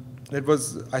 It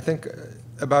was, I think,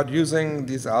 about using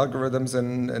these algorithms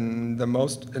in the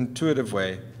most intuitive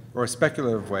way or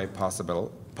speculative way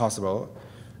possible.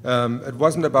 It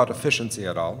wasn't about efficiency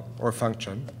at all or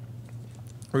function.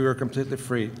 We were completely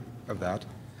free of that,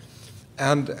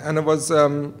 and it was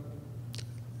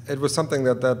something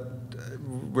that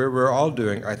we're all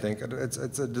doing. I think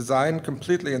it's a design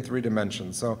completely in 3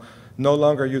 dimensions. So no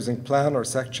longer using plan or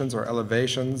sections or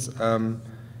elevations.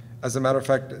 As a matter of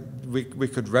fact, we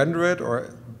could render it,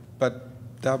 but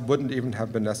that wouldn't even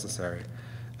have been necessary.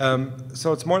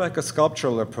 So it's more like a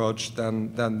sculptural approach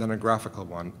than a graphical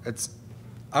one. It's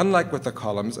unlike with the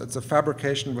columns. It's a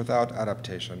fabrication without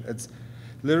adaptation. It's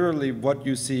literally what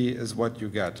you see is what you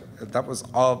get. That was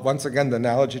all, once again, the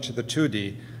analogy to the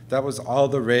 2D. That was all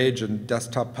the rage in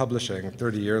desktop publishing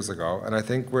 30 years ago. And I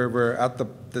think we're at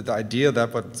the idea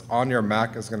that what's on your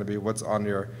Mac is going to be what's on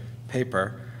your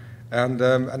paper. And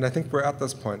I think we're at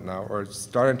this point now, or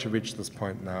starting to reach this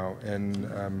point now in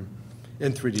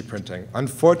 3D printing.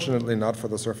 Unfortunately, not for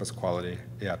the surface quality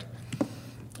yet.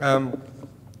 And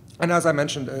as I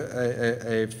mentioned,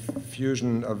 a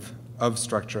fusion of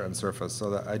structure and surface. So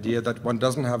the idea that one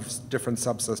doesn't have different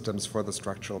subsystems for the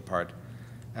structural part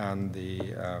and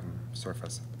the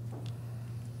surface.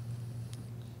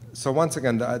 So once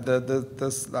again,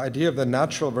 this idea of the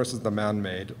natural versus the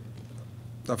man-made,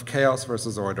 of chaos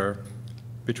versus order,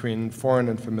 between foreign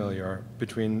and familiar,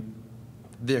 between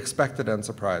the expected and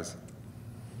surprise.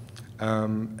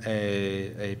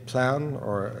 A plan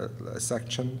or a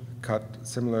section cut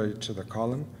similarly to the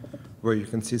column, where you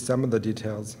can see some of the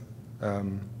details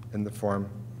in the form,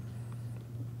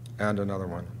 and another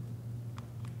one.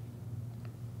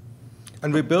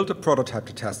 And we built a prototype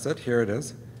to test it. Here it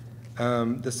is.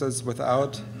 This is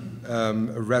without a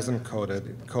resin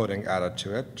coating added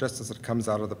to it, just as it comes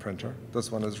out of the printer.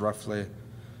 This one is roughly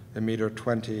 1.20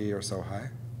 meters or so high.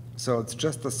 So it's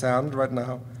just the sand right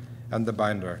now and the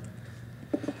binder.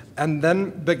 And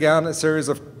then began a series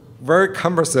of very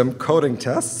cumbersome coating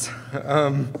tests.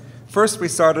 First, we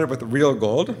started with real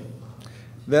gold.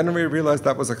 Then we realized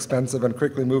that was expensive and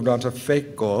quickly moved on to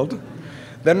fake gold.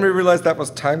 Then we realized that was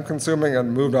time-consuming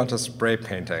and moved on to spray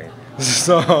painting.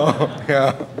 So,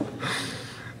 yeah.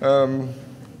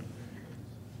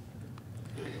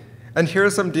 And here are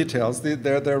some details.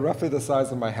 They're roughly the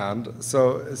size of my hand.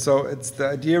 So it's the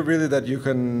idea really that you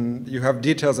have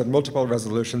details at multiple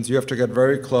resolutions. You have to get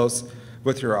very close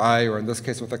with your eye, or in this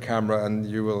case with a camera, and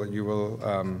you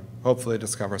will hopefully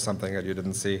discover something that you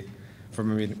didn't see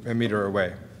from a meter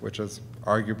away, which is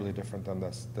arguably different than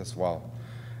this wall.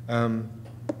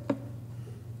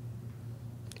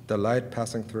 The light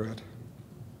passing through it.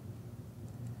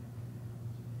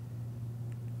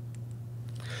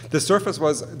 The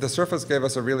surface gave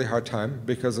us a really hard time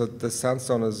because the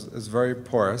sandstone is very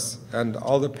porous, and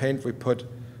all the paint we put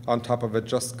on top of it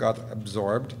just got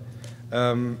absorbed.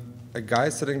 A guy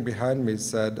sitting behind me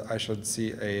said I should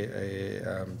see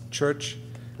a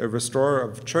restorer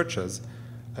of churches,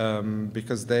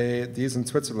 because these in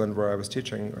Switzerland, where I was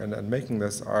teaching and making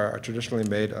this, are traditionally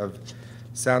made of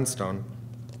sandstone.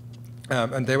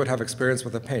 And they would have experience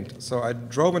with the paint. So I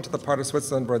drove into the part of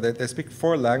Switzerland where they speak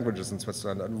 4 languages in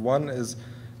Switzerland, and one is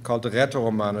called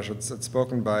Rätoromanisch. It's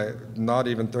spoken by not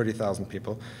even 30,000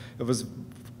 people. It was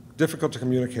difficult to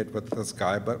communicate with this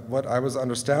guy, but what I was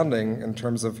understanding in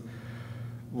terms of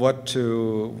how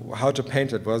to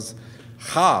paint it was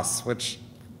Haas, which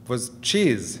was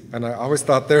cheese, and I always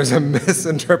thought there's a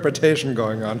misinterpretation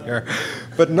going on here.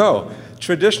 But no,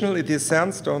 traditionally these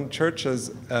sandstone churches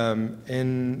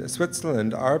in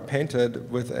Switzerland are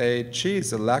painted with a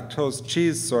lactose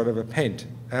cheese sort of a paint.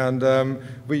 And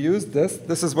we used this.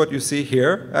 This is what you see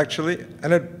here, actually,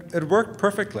 and it worked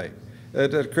perfectly.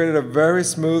 It created a very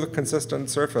smooth, consistent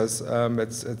surface.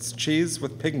 It's cheese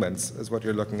with pigments is what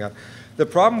you're looking at. The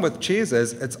problem with cheese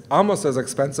is it's almost as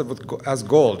expensive as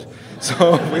gold.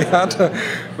 So we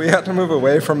had to move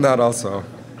away from that also.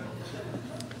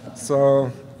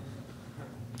 So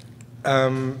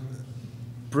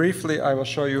briefly, I will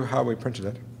show you how we printed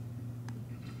it.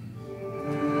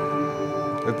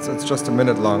 It's just a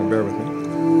minute long, bear with me.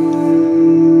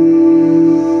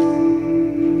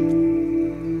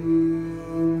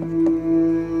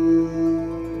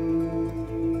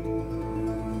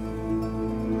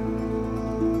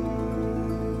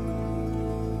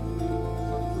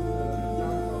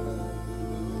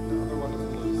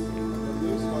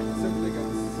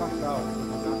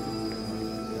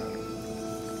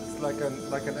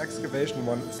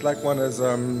 It's like one is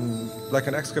like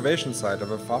an excavation site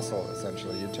of a fossil,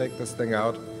 essentially. You take this thing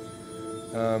out.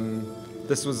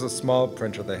 This was a small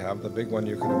printer they have. The big one,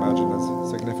 you can imagine, is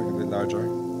significantly larger.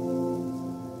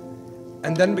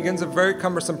 And then begins a very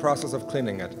cumbersome process of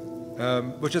cleaning it,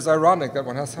 which is ironic that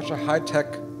one has such a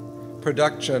high-tech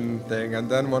production thing, and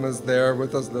then one is there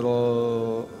with this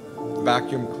little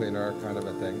vacuum cleaner kind of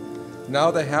a thing.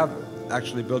 Now they have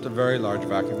actually built a very large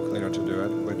vacuum cleaner to do it,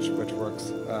 which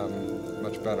works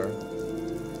much better.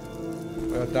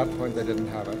 But at that point, they didn't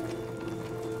have it.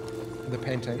 The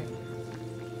painting.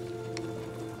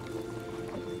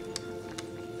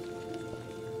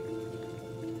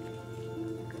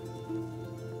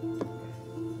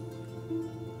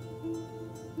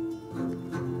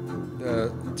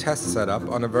 The test setup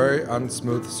on a very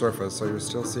unsmooth surface, so you're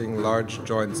still seeing large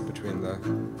joints between the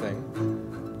thing,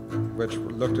 which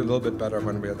looked a little bit better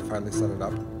when we had finally set it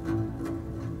up.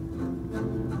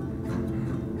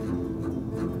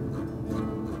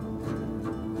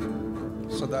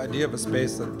 So the idea of a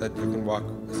space that you can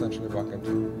essentially walk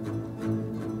into.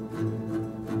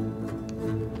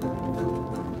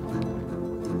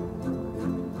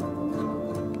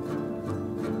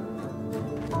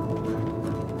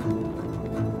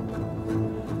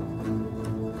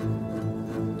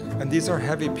 And these are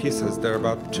heavy pieces. They're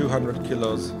about 200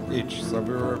 kilos each, so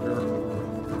we were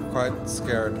quite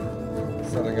scared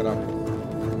setting it up.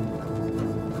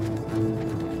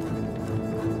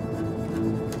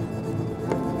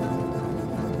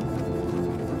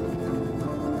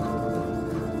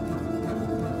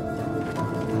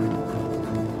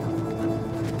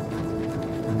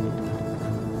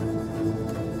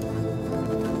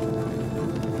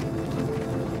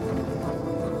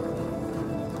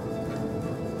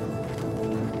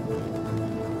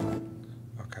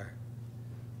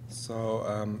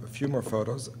 A few more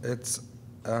photos.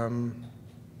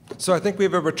 So I think we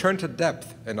have a return to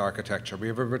depth in architecture. We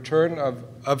have a return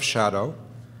of shadow,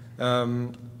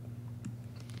 and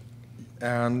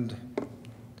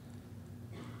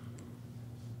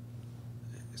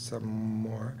some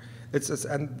more.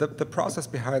 And the process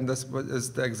behind this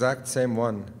is the exact same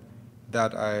one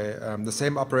that the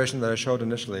same operation that I showed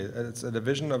initially. It's a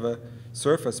division of a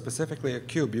surface, specifically a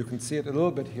cube. You can see it a little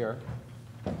bit here.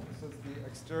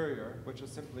 Exterior, which is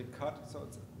simply cut. So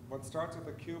one starts with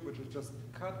a cube, which is just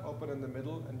cut open in the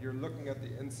middle, and you're looking at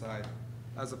the inside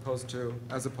as opposed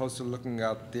to looking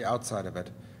at the outside of it.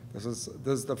 This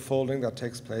is the folding that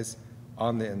takes place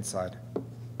on the inside.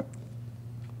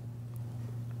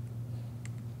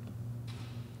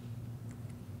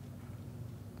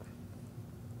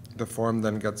 The form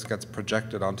then gets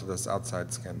projected onto this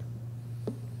outside skin,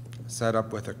 set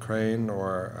up with a crane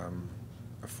or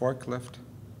a forklift.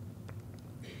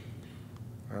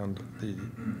 And the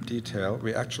detail,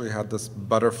 we actually had this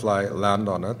butterfly land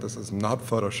on it. This is not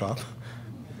Photoshop.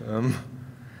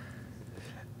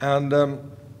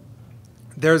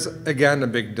 There's, again, a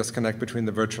big disconnect between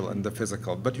the virtual and the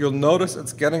physical. But you'll notice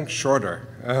it's getting shorter.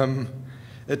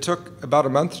 It took about a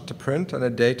month to print and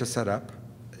a day to set up.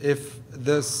 If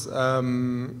this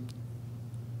printer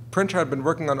had been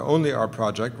working on only our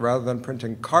project rather than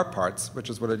printing car parts, which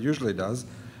is what it usually does,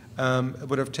 it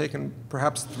would have taken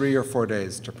perhaps 3 or 4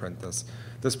 days to print this.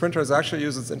 This printer is actually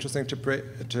used, it's interesting,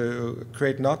 to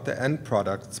create not the end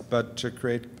products, but to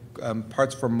create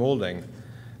parts for molding.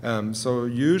 So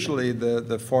usually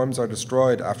the forms are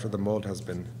destroyed after the mold has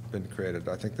been created.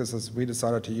 I think we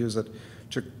decided to use it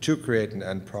to create an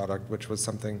end product, which was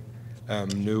something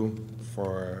new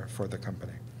for the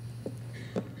company.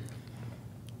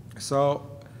 So,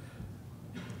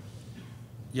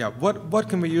 yeah, what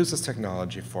can we use this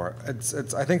technology for?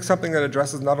 It's I think something that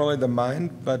addresses not only the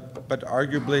mind, but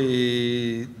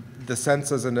arguably the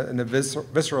senses in a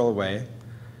visceral way,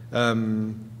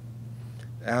 and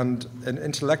an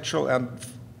intellectual and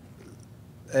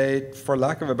for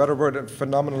lack of a better word, a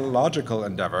phenomenological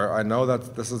endeavor. I know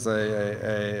that this is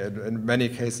in many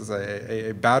cases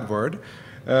a bad word,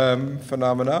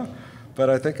 phenomena, but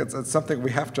I think it's something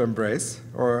we have to embrace,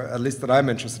 or at least that I'm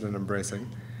interested in embracing,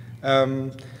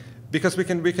 because we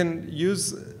can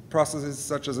use processes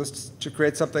such as this to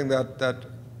create something that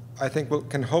I think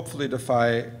can hopefully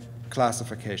defy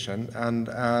classification and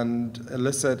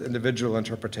elicit individual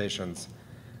interpretations.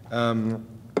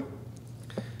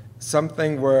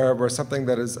 Something where something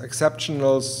that is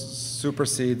exceptional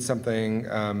supersedes something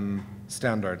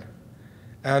standard.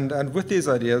 And with these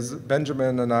ideas,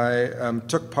 Benjamin and I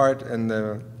took part in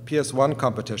the PS1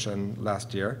 competition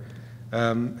last year.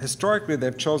 Historically,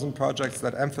 they've chosen projects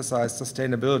that emphasize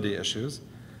sustainability issues,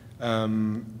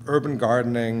 urban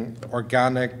gardening,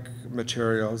 organic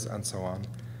materials, and so on.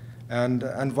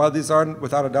 And while these are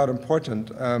without a doubt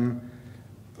important,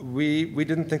 we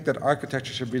didn't think that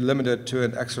architecture should be limited to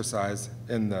an exercise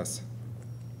in this.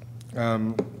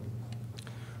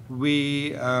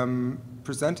 We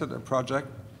presented a project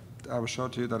I will show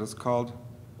to you that is called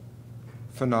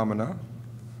Phenomena.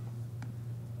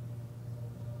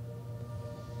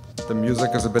 The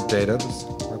music is a bit dated.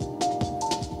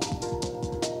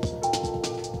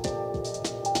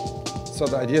 So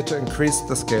the idea to increase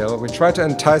the scale, we try to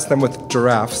entice them with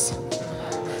giraffes.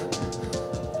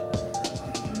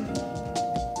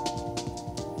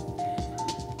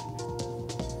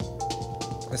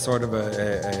 A sort of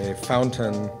a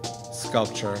fountain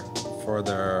sculpture for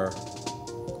their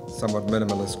somewhat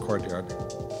minimalist courtyard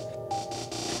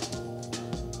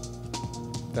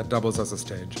that doubles as a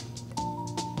stage.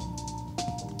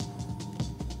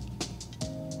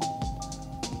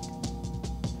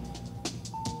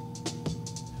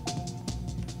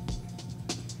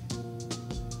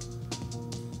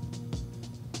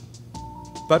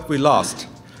 But we lost.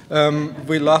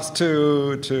 We lost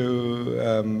to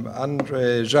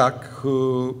André Jacques,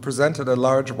 who presented a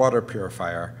large water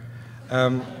purifier.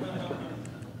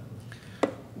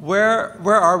 Where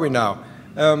are we now?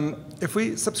 If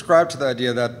we subscribe to the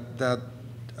idea that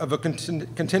of a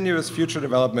continuous future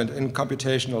development in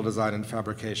computational design and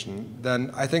fabrication,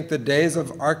 then I think the days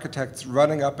of architects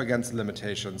running up against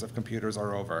limitations of computers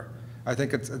are over. I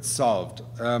think it's solved.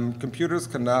 Computers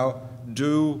can now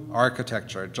do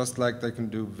architecture, just like they can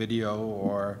do video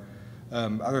or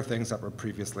other things that were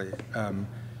previously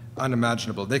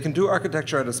unimaginable. They can do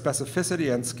architecture at a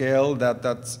specificity and scale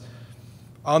that's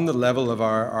on the level of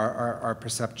our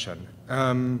perception.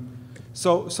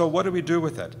 So what do we do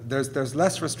with it? There's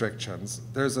less restrictions.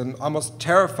 There's an almost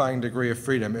terrifying degree of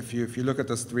freedom if you look at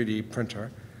this 3D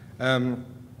printer. And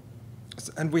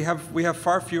we have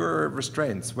far fewer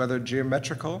restraints, whether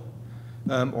geometrical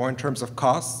or in terms of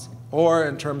costs or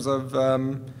in terms of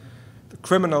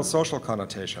criminal social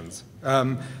connotations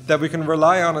that we can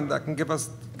rely on and that can give us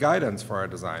guidance for our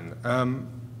design.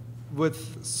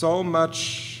 With so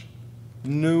much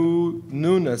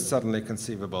newness suddenly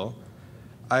conceivable,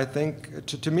 I think,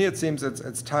 to me it seems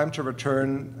it's time to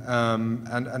return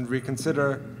and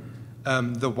reconsider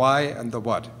the why and the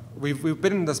what. We've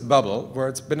been in this bubble where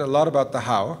it's been a lot about the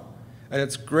how, And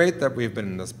it's great that we've been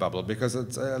in this bubble because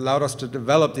it's allowed us to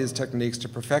develop these techniques, to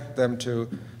perfect them to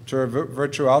a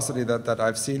virtuosity that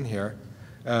I've seen here,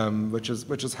 which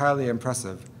is highly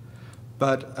impressive.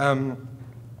 But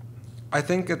I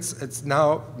think it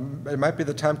might be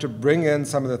the time to bring in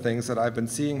some of the things that I've been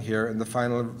seeing here in the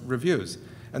final reviews.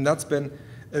 And that's been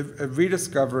a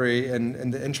rediscovery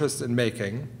in the interest in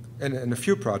making, in a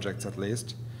few projects at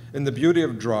least, in the beauty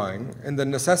of drawing, in the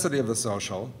necessity of the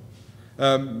social,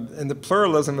 in the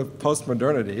pluralism of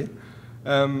postmodernity.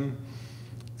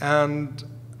 And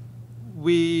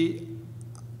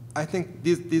I think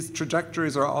these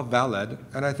trajectories are all valid,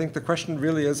 and I think the question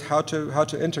really is how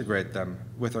to integrate them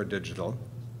with our digital,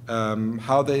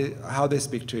 how they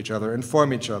speak to each other,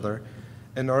 inform each other,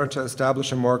 in order to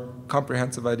establish a more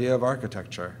comprehensive idea of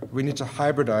architecture. We need to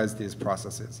hybridize these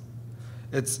processes.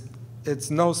 It's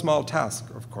no small task,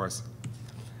 of course.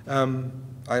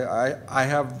 I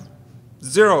have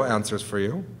zero answers for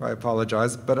you. I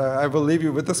apologize, but I will leave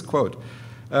you with this quote.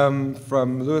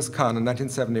 From Louis Kahn in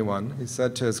 1971. He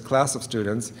said to his class of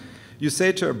students, you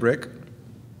say to a brick,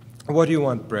 what do you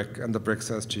want, brick? And the brick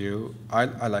says to you,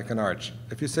 I like an arch.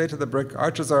 If you say to the brick,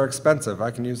 arches are expensive,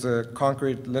 I can use a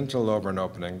concrete lintel over an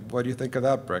opening. What do you think of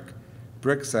that, brick?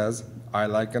 Brick says, I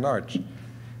like an arch.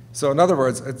 So in other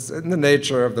words, it's in the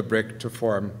nature of the brick to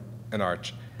form an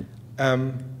arch.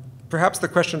 Perhaps the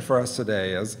question for us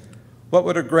today is, what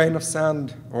would a grain of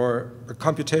sand or a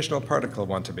computational particle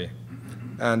want to be?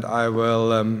 And I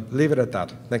will leave it at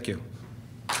that. Thank you.